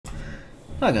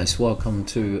Hi guys, welcome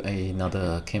to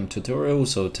another chem tutorial.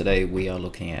 So today we are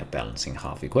looking at balancing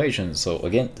half equations. So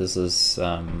again, this is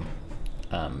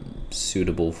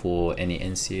suitable for any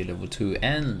NCEA Level 2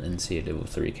 and NCEA Level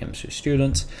 3 chemistry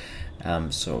students.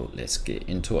 So let's get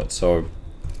into it. So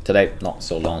today, not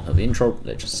so long of the intro,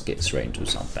 let's just get straight into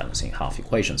some balancing half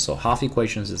equations. So half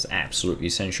equations is absolutely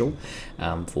essential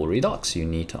for redox. You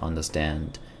need to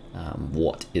understand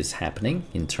what is happening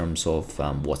in terms of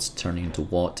what's turning into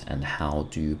what and how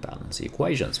do you balance the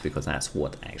equations, because that's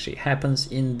what actually happens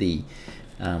in the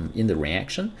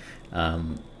reaction.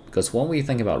 Because when we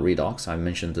think about redox, I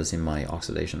mentioned this in my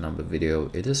oxidation number video,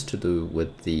 it is to do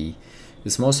with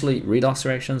it's mostly redox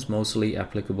reactions, mostly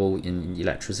applicable in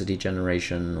electricity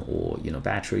generation or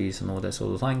batteries and all that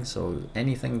sort of thing. So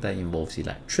anything that involves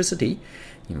electricity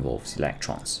involves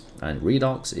electrons, and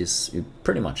redox is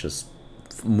pretty much just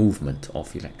movement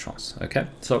of electrons. Okay,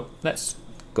 so let's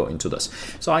go into this.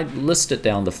 So I listed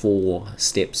down the 4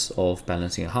 steps of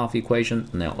balancing a half equation.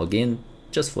 Now again,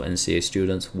 just for NCEA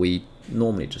students, we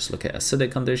normally just look at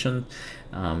acidic condition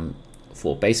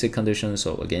for basic conditions.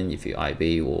 So again, if you're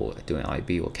IB or doing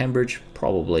IB or Cambridge,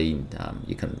 probably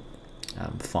you can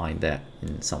find that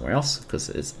in somewhere else, because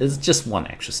it's just one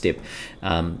extra step.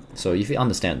 So if you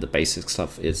understand the basic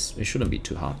stuff, it shouldn't be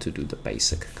too hard to do the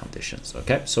basic conditions.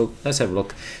 Okay, so let's have a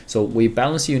look. So we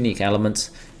balance unique elements,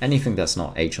 anything that's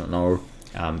not H or O.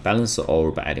 Balance the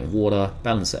O by adding water,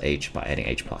 balance the H by adding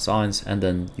H plus ions, and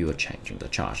then you are changing the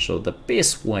charge. So the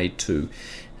best way to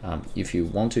if you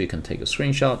want to, you can take a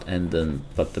screenshot, and then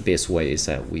but the best way is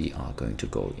that we are going to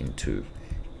go into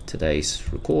today's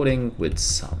recording with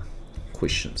some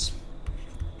questions,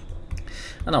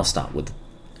 and I'll start with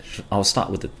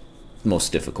the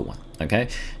most difficult one. Okay,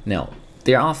 now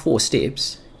there are 4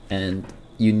 steps, and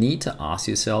you need to ask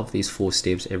yourself these 4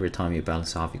 steps every time you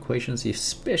balance half equations,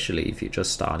 especially if you're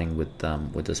just starting with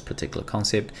this particular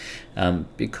concept,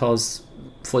 because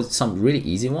for some really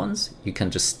easy ones you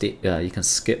can just you can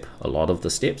skip a lot of the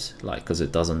steps, like, because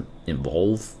it doesn't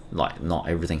involve, like, not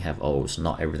everything have O's,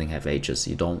 not everything have H's.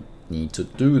 You don't need to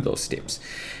do those steps,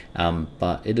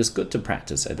 but it is good to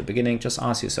practice at the beginning. Just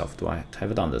ask yourself, do I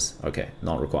have done this? Okay,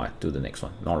 not required, do the next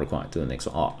one. Not required, do the next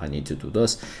one. Oh, I need to do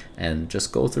this, and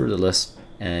just go through the list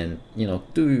and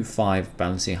do 5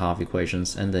 balancing half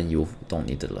equations, and then you don't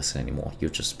need the list anymore. You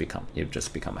just become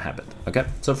a habit. Okay,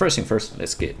 so first thing first,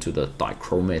 let's get to the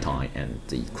dichromatine and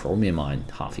the chromiamine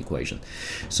half equation.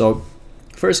 So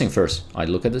first thing first, I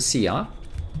look at the CR.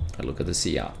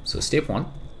 So step 1.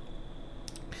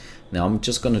 Now I'm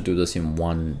just going to do this in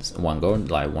one go.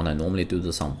 Like when I normally do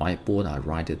this on whiteboard, I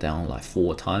write it down like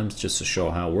 4 times just to show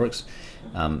how it works.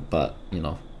 But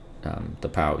the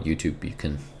power of YouTube,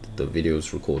 the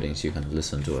videos recordings, you can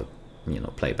listen to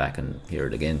it, play back and hear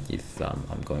it again if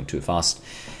I'm going too fast.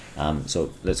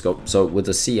 So let's go. So with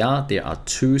the CR, there are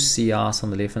 2 CRs on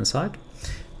the left hand side.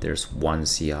 There's 1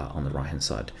 CR on the right hand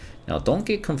side. Now don't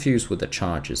get confused with the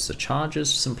charges. The charges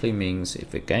simply means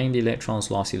if it gained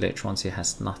electrons, lost electrons, it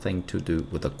has nothing to do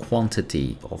with the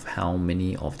quantity of how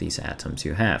many of these atoms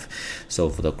you have. So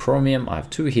for the chromium, I have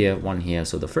 2 here, 1 here.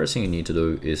 So the first thing you need to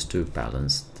do is to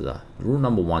balance the rule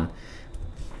number 1,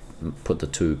 put the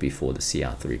 2 before the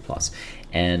Cr3+.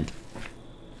 And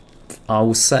I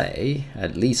will say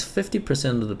at least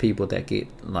 50% of the people that get,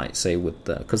 like, say with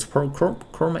the, because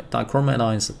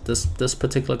dichromatines, this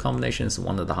particular combination is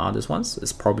one of the hardest ones.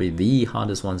 It's probably the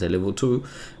hardest ones at level 2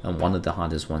 and one of the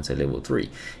hardest ones at level 3.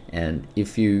 And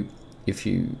if you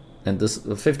and this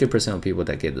 50% of people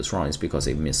that get this wrong is because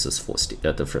they miss this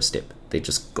the first step. They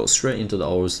just go straight into the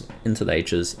O's, into the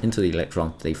H's, into the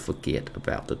electron. They forget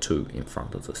about the 2 in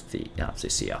front of the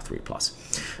Cr3+.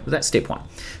 So that's step 1.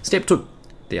 Step 2.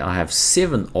 There I have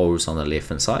 7 O's on the left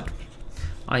hand side.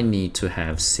 I need to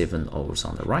have 7 O's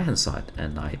on the right hand side,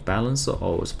 and I balance the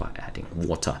O's by adding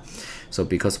water. So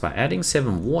because by adding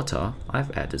 7 water,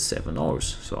 I've added 7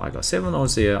 O's. So I got 7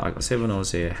 O's here, I got 7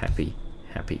 O's here, happy.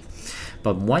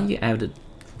 But when you added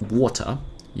water,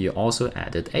 you also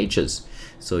added H's.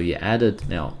 So you added,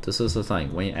 now this is the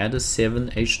thing, when you added 7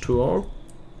 H2O,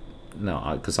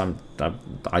 now because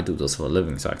I do this for a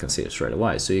living, so I can see it straight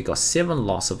away. So you got 7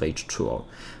 lots of H2O.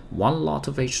 1 lot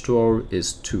of H2O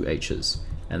is 2 H's,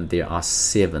 and there are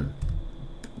 7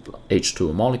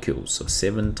 H2O molecules. So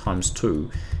 7 times 2,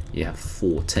 you have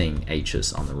 14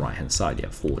 H's on the right hand side. You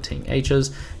have 14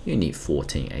 H's. You need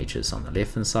 14 H's on the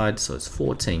left hand side, so it's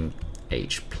 14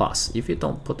 H plus. If you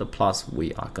don't put the plus,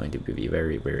 we are going to be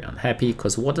very, very unhappy,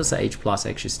 because what does the H plus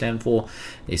actually stand for?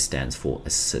 It stands for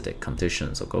acidic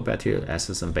condition. So go back to your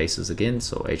acids and bases again.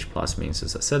 So H plus means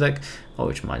it's acidic,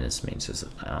 OH minus means it's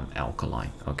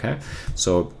alkaline. Okay,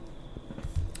 so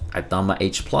I've done my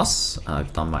H plus,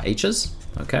 I've done my H's,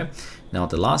 okay? Now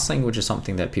the last thing, which is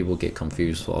something that people get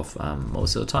confused of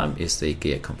most of the time, is they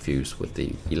get confused with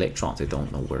the electrons. They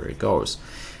don't know where it goes.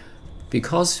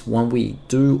 Because when we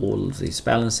do all of this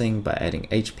balancing by adding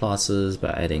H pluses,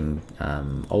 by adding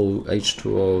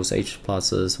H2Os, H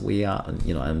pluses, we are,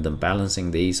 and then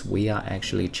balancing these, we are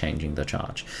actually changing the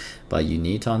charge. But you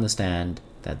need to understand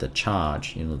that the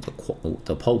charge,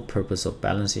 the whole purpose of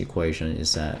balancing equation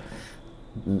is that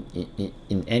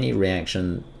in any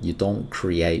reaction, you don't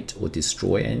create or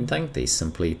destroy anything, they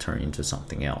simply turn into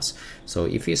something else. So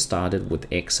if you started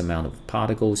with X amount of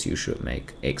particles, you should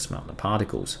make X amount of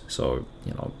particles. So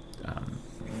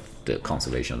the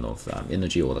conservation of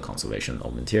energy or the conservation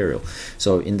of material.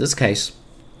 So in this case,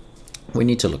 we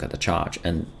need to look at the charge,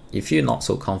 and if you're not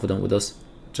so confident with this,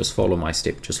 just follow my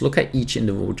step. Just look at each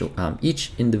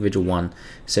individual one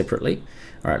separately.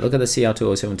 All right, look at the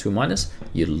Cr2O72 minus.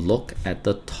 You look at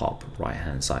the top right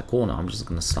hand side corner. I'm just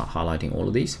going to start highlighting all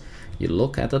of these. You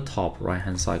look at the top right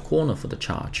hand side corner for the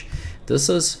charge. This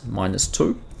is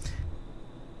 -2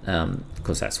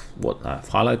 because that's what I've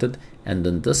highlighted, and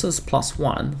then this is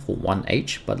 +1 for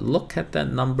 1H, but look at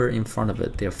that number in front of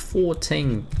it. There are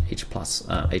 14 H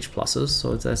pluses,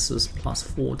 so this is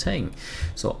 +14.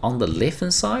 So on the left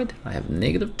hand side, I have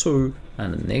 -2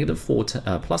 and a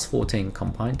 +14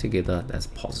 combined together, that's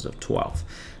 +12.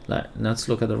 Let's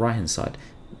look at the right hand side.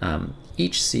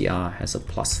 Each CR has a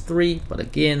 +3, but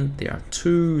again, there are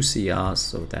 2 CRs,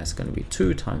 so that's going to be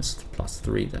 2 times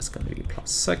 +3, that's going to be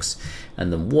 +6.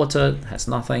 And then water has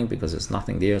nothing because there's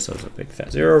nothing there, so it's a big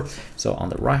fat 0. So on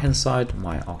the right hand side,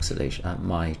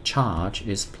 my charge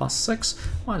is +6,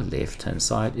 my left hand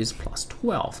side is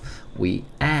 +12. We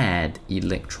add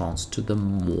electrons to the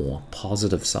more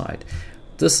positive side.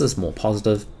 This is more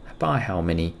positive. By how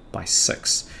many? By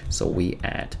 6. So we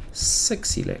add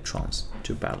 6 electrons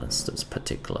to balance this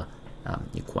particular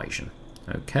equation.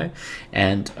 Okay,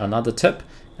 and another tip,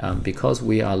 because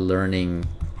we are learning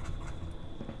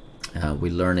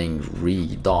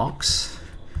redox,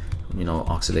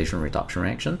 oxidation reduction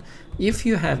reaction. If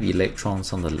you have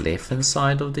electrons on the left hand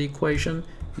side of the equation,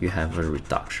 you have a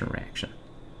reduction reaction.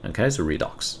 Okay, so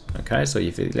redox. Okay, so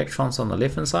if the electrons on the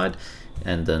left hand side,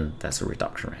 and then that's a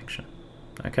reduction reaction.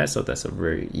 Okay, so that's a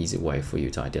very easy way for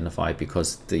you to identify,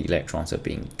 because the electrons are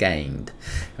being gained.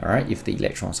 All right, if the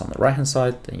electrons on the right hand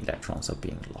side, the electrons are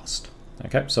being lost.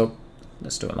 Okay, so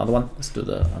let's do another one. Let's do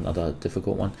another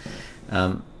difficult one.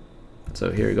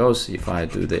 So here it goes. If I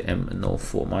do the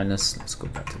MnO4 minus, let's go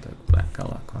back to the black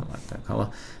color. I quite like that color.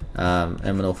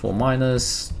 MnO4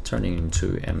 minus turning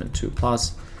into Mn2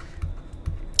 plus.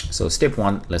 So step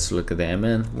 1, let's look at the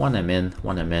Mn. 1 Mn,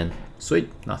 1 Mn. Sweet,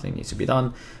 nothing needs to be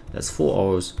done. That's 4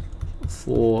 O's,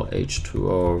 4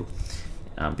 H2O,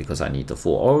 because I need the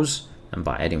 4 O's, and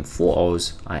by adding 4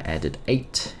 O's, I added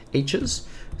 8 H's,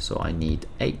 so I need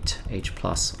 8 H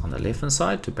plus on the left hand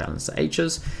side to balance the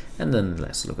H's. And then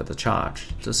let's look at the charge.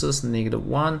 This is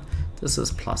 -1, this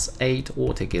is +8,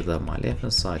 altogether my left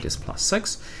hand side is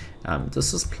 +6,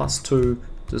 this is +2,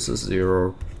 this is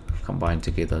 0, combined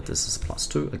together this is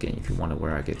 +2. Again, if you wonder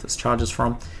where I get these charges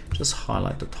from, just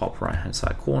highlight the top right hand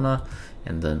side corner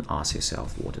and then ask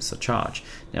yourself, what is the charge?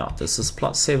 Now this is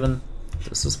 +7,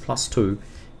 this is +2,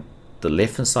 the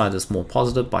left hand side is more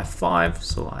positive by 5,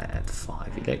 so I add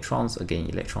 5 electrons. Again,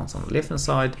 electrons on the left hand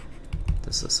side,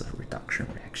 this is a reduction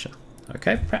reaction.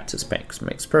 Okay, practice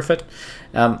makes perfect.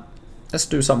 Let's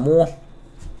do some more.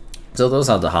 So those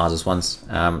are the hardest ones.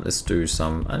 Let's do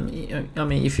some, I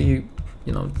mean if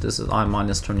this is I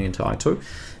minus turning into I2.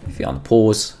 If you want to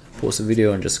pause the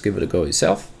video and just give it a go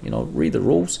yourself, read the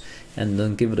rules and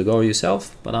then give it a go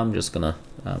yourself. But I'm just gonna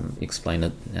explain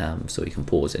it so you can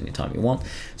pause anytime you want.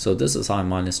 So this is I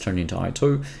minus turning into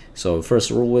I2. So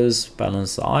first rule is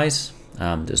balance the I's.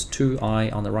 There's 2I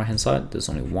on the right hand side. There's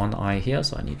only 1 I here,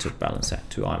 so I need to balance that.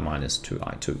 2I minus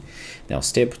 2I2. Now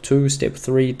step 2, step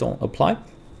 3 don't apply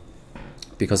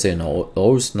because there are no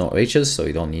O's, no H's, so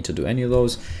you don't need to do any of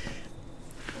those.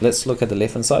 Let's look at the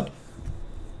left hand side.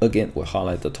 Again, we'll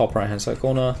highlight the top right hand side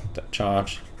corner, that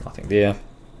charge, nothing there.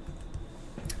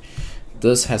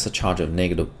 This has a charge of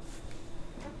negative,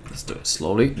 let's do it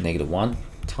slowly, -1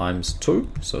 times 2,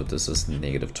 so this is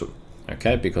 -2.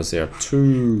 Okay, because there are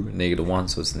 2 -1,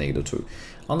 so it's -2.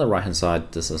 On the right hand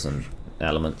side, this is an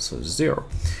element, so 0.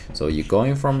 So you're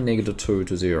going from -2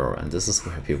 to 0, and this is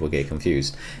where people get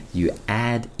confused. You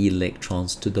add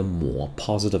electrons to the more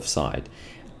positive side.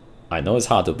 I know it's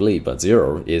hard to believe, but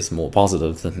 0 is more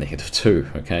positive than -2.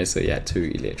 Okay, so you add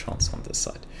 2 electrons on this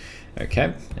side.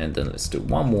 Okay, and then let's do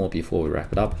one more before we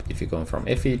wrap it up. If you're going from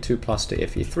Fe2 plus to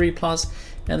Fe3 plus,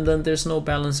 and then there's no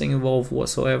balancing involved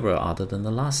whatsoever other than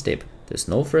the last step. There's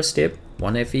no first step,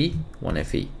 one Fe,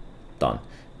 done.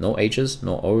 No H's,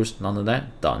 no O's, none of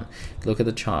that, done. Look at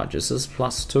the charge. This is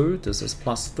 +2, this is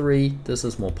 +3, this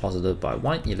is more positive by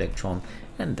 1 electron,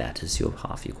 and that is your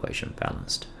half equation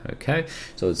balanced. Okay,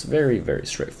 so it's very, very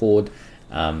straightforward.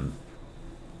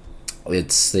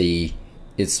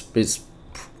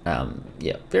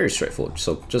 Yeah, very straightforward.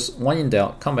 So just when in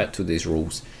doubt, come back to these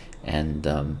rules,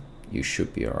 and you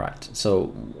should be all right. So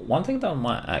one thing that I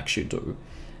might actually do,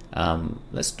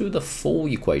 let's do the full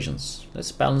equations.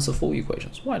 Let's balance the full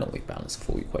equations. Why don't we balance the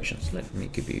full equations? Let me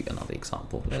give you another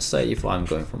example. Let's say if I'm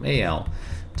going from Al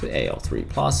to Al3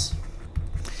 plus,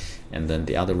 and then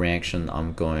the other reaction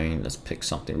I'm going, let's pick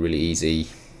something really easy.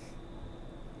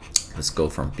 Let's go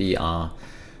from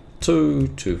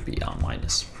Br2 to Br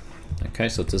minus. Okay,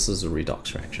 so this is a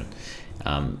redox reaction.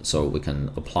 So we can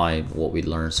apply what we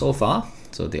learned so far.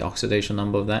 So the oxidation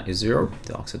number of that is 0.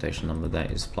 The oxidation number of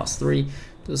that is +3.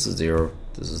 This is 0.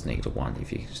 This is -1.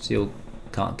 If you still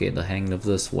can't get the hang of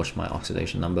this, watch my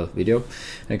oxidation number video.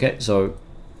 Okay, so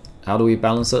how do we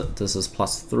balance it? This is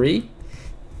 +3.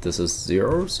 This is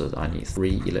 0. So I need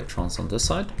 3 electrons on this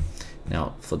side.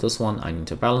 Now for this one, I need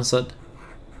to balance it.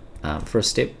 First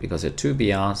step, because there are 2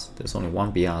 BRs, there's only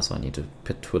 1 BR, so I need to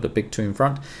put a big 2 in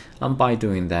front. And by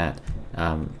doing that,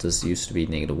 this used to be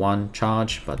 -1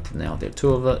 charge, but now there are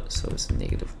 2 of it, so it's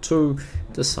 -2.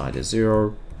 This side is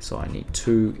 0, so I need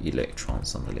 2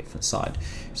 electrons on the left hand side.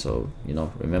 So, you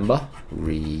know, remember,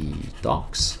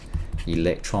 redox,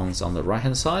 electrons on the right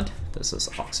hand side, this is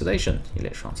oxidation,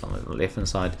 electrons on the left hand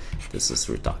side, this is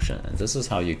reduction. And this is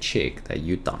how you check that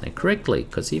you've done it correctly,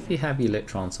 because if you have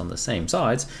electrons on the same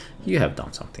sides, you have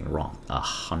done something wrong.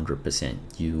 100%.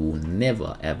 You will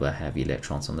never ever have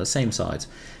electrons on the same sides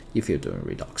if you're doing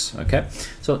redox. Okay,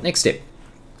 so next step,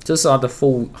 these are the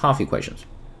full half equations.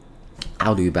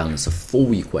 How do you balance a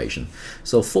full equation?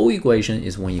 So full equation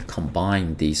is when you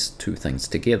combine these two things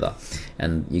together,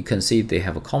 and you can see they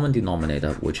have a common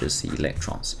denominator, which is the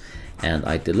electrons. And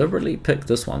I deliberately picked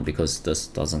this one because this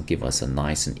doesn't give us a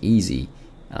nice and easy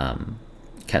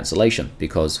cancellation,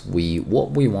 because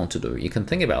what we want to do, you can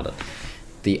think about it,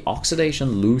 the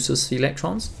oxidation loses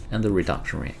electrons and the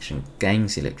reduction reaction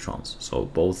gains electrons. So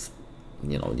both,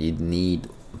 you know, you need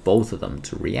both of them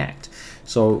to react.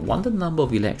 So when the number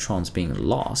of electrons being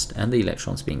lost and the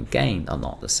electrons being gained are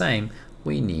not the same,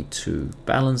 we need to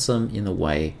balance them in a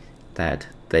way that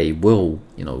they will,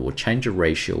 you know, will change the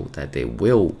ratio that they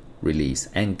will release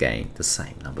and gain the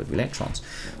same number of electrons.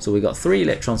 So we got 3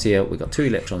 electrons here, we got 2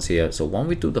 electrons here. So when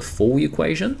we do the full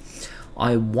equation,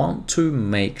 I want to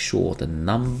make sure the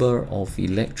number of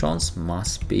electrons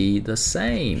must be the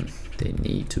same. They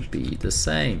need to be the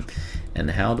same.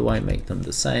 And how do I make them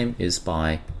the same? Is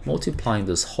by multiplying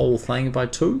this whole thing by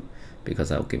 2, because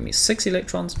that will give me 6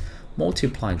 electrons,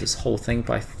 multiplying this whole thing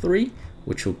by 3,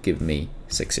 which will give me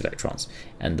 6 electrons.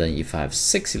 And then if I have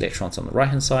 6 electrons on the right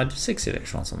hand side, 6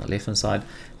 electrons on the left hand side,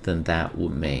 then that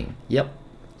would mean, yep,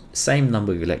 same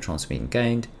number of electrons being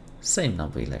gained, same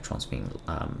number of electrons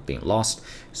being lost.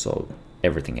 So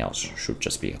everything else should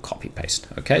just be a copy paste.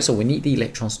 Okay, so we need the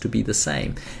electrons to be the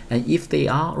same, and if they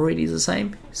are already the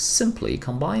same, simply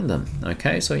combine them.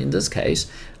 Okay, so in this case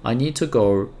I need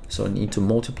to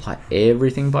multiply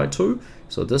everything by 2.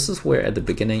 So this is where at the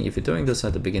beginning, if you're doing this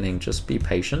at the beginning, just be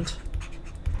patient.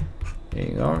 There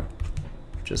you go.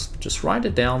 Just write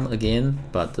it down again,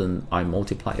 but then I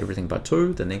multiply everything by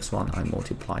 2. The next one I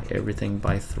multiply everything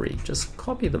by 3. Just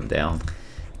copy them down.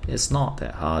 It's not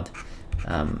that hard.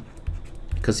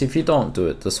 Because if you don't do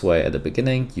it this way at the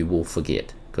beginning, you will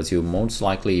forget, because you most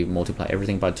likely multiply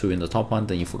everything by 2 in the top one,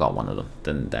 then you forgot one of them,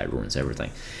 then that ruins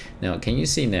everything. Now can you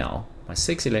see now, my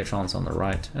 6 electrons on the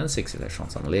right and 6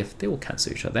 electrons on the left, they will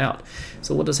cancel each other out.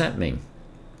 So what does that mean?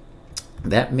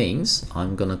 That means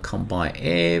I'm gonna combine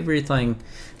everything.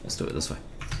 Let's do it this way.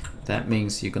 That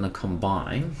means you're gonna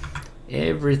combine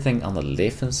everything on the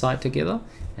left hand side together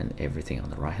and everything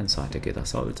on the right hand side together.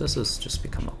 So this has just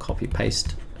become a copy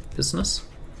paste business.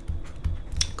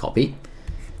 Copy,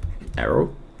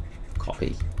 arrow,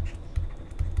 copy,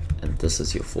 and this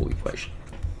is your full equation.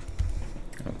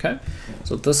 Okay,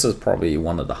 so this is probably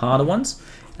one of the harder ones.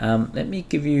 Let me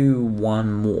give you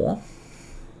one more,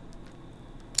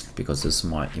 because this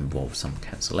might involve some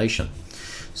cancellation.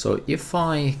 So if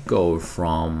I go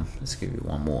from, let's give you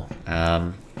one more,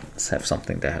 let's have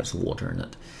something that has water in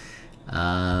it.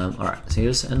 All right, so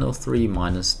here's NO3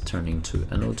 minus turning to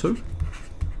NO2.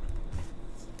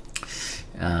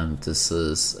 This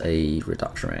is a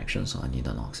reduction reaction, so I need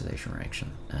an oxidation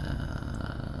reaction.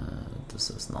 This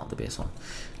is not the best one.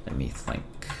 Let me think.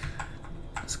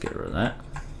 Let's get rid of that.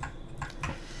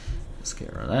 Let's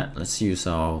get rid of that. Let's use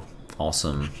our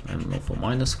awesome MnO4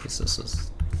 minus, because this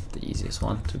is the easiest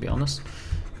one, to be honest.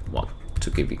 What to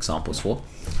give examples for.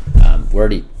 We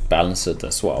already balanced it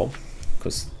as well,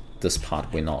 because this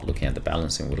part we're not looking at the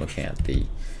balancing, we're looking at the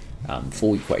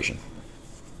full equation.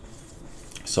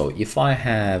 So if I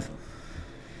have,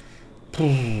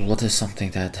 what is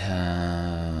something that,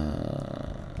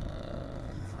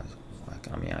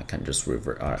 I mean, I can just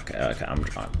revert, okay, I'm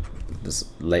this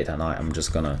late at night, I'm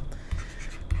just gonna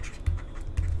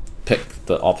pick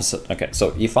the opposite. Okay,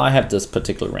 so if I have this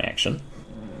particular reaction,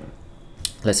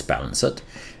 let's balance it.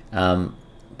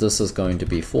 This is going to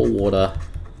be 4 water,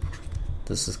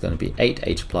 this is going to be 8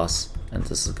 H plus, and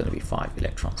this is going to be 5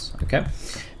 electrons. Okay,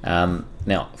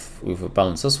 now if we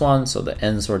balance this one, so the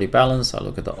N's already balanced. I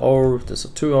look at the O, there's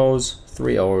 2 O's,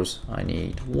 3 O's, I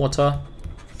need water,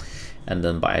 and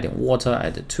then by adding water I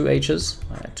added 2 H's,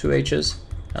 I add 2 H's,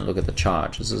 and look at the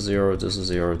charge. This is 0, this is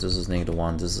 0, this is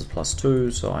 -1, this is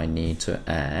 +2, so I need to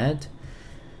add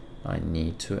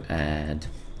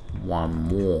one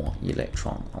more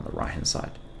electron on the right hand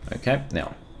side. Okay,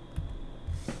 now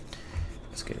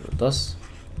let's get rid of this.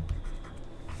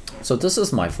 So this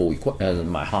is my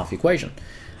my half equation.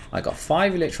 I got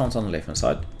 5 electrons on the left hand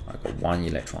side, I got 1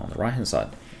 electron on the right hand side.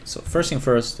 So first thing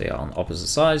first, they are on opposite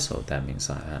sides, so that means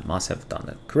I must have done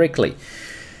it correctly.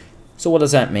 So what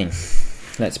does that mean?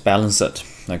 Let's balance it.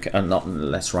 Okay,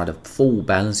 let's write a full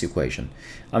balance equation.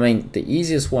 I mean, the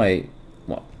easiest way,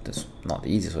 well, that's not the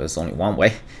easiest way, there's only one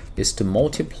way, is to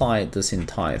multiply this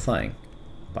entire thing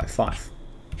by 5.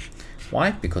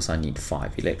 Why? Because I need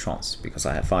 5 electrons, because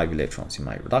I have 5 electrons in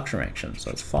my reduction reaction. So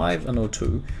it's 5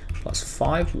 NO2 plus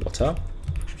 5 water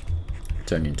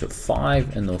turned into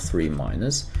 5 NO3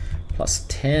 minus plus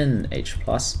 10 H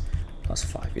plus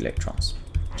 5 electrons.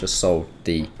 Just so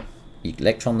the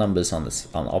electron numbers on the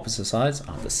opposite sides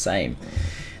are the same.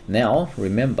 Now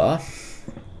remember,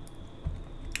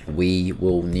 we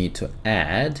will need to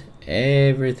add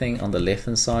everything on the left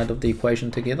hand side of the equation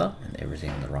together and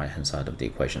everything on the right hand side of the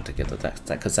equation together,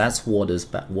 because that's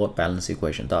what balance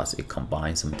equation does. It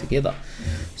combines them together.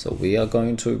 So we are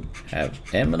going to have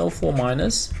MnO4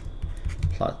 minus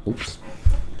plus, oops,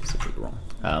 that's a bit wrong,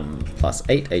 plus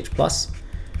 8H plus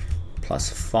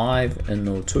 5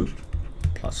 NO2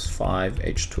 plus 5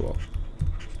 H2O.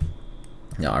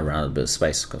 Now I ran out of a bit of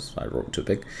space because I wrote too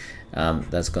big.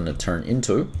 That's going to turn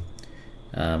into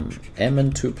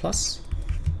Mn2 plus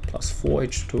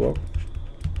 4H2O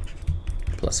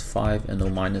plus 5 NO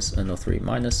minus NO3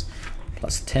 minus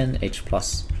plus 10 H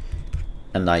plus,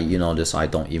 and you notice I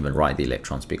don't even write the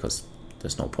electrons because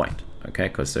there's no point, okay,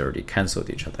 because they already cancelled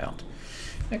each other out.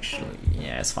 Actually,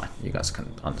 yeah, it's fine, you guys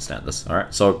can understand this. All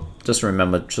right, so just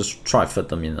remember, just try fit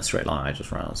them in a straight line. I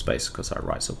just ran out of space because I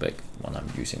write so big when I'm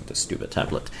using the stupid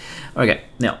tablet. Okay,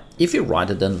 now if you write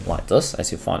it in like this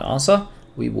as your final answer,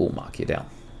 we will mark it down.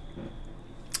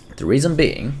 The reason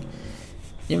being,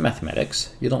 in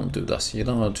mathematics, you don't do this. You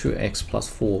don't know 2x plus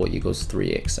 4 equals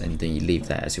 3x and then you leave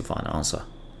that as your final answer.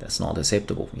 That's not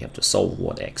acceptable. You have to solve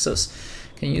what x is.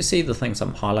 Can you see the things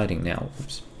I'm highlighting now?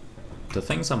 Oops. The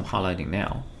things I'm highlighting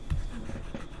now,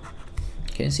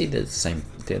 can you see they're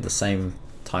the same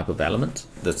type of element?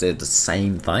 They're the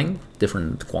same thing,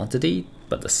 different quantity,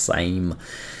 but the same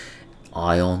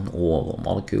ion or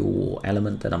molecule or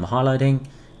element that I'm highlighting.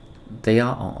 They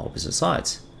are on opposite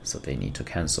sides, so they need to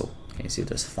cancel. Can you see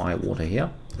there's 5 water here,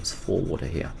 there's 4 water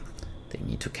here. They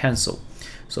need to cancel.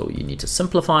 So you need to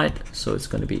simplify it. So it's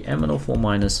going to be MnO4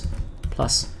 minus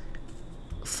plus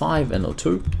 5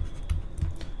 NO2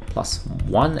 plus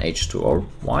 1 H2O.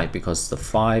 Why? Because the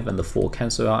 5 and the 4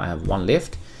 cancel out, I have 1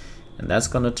 left, and that's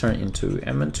going to turn into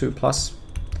Mn2 plus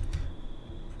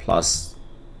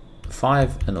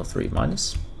 5 NO3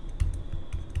 minus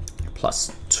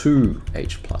plus 2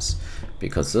 H plus,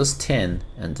 because this 10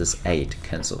 and this 8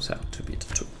 cancels out to be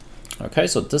the 2. Okay,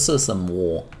 so this is a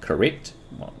more correct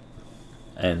one,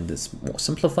 and it's more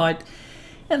simplified,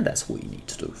 and that's what you need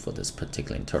to do for this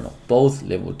particular internal, both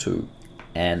level 2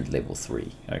 and level 3.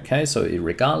 Okay, so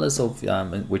regardless of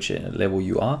which level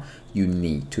you are, you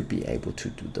need to be able to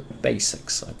do the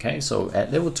basics. Okay, so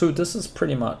at level 2, this is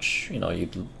pretty much, you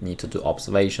need to do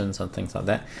observations and things like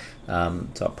that.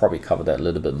 So I'll probably cover that a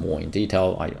little bit more in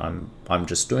detail. I'm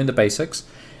just doing the basics.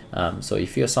 So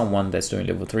if you're someone that's doing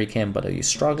level 3 chem but are you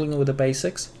struggling with the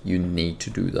basics, you need to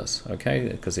do this. Okay,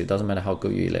 because it doesn't matter how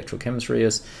good your electrochemistry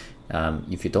is,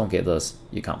 if you don't get this,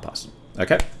 you can't pass.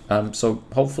 Okay, so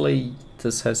hopefully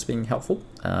this has been helpful.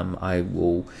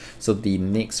 So the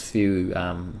next few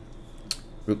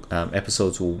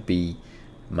episodes will be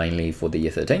mainly for the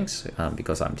year 13s,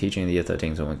 because I'm teaching the year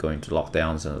 13s and we're going to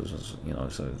lockdowns,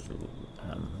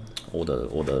 all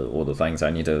the things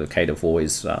I need to cater for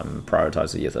is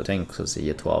prioritize the year 13, because the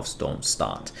year 12s don't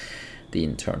start the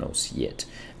internals yet.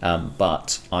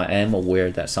 But I am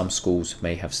aware that some schools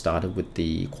may have started with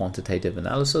the quantitative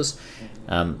analysis.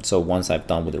 So once I've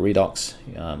done with the redox,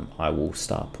 I will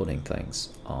start putting things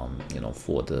on,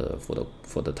 for the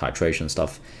titration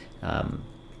stuff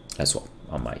as well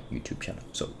on my YouTube channel.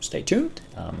 So stay tuned,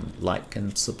 like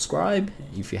and subscribe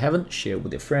if you haven't, share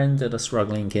with your friends that are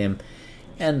struggling in chem,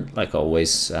 and like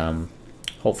always,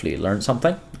 hopefully you learned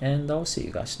something, and I'll see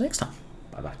you guys next time.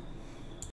 Bye bye.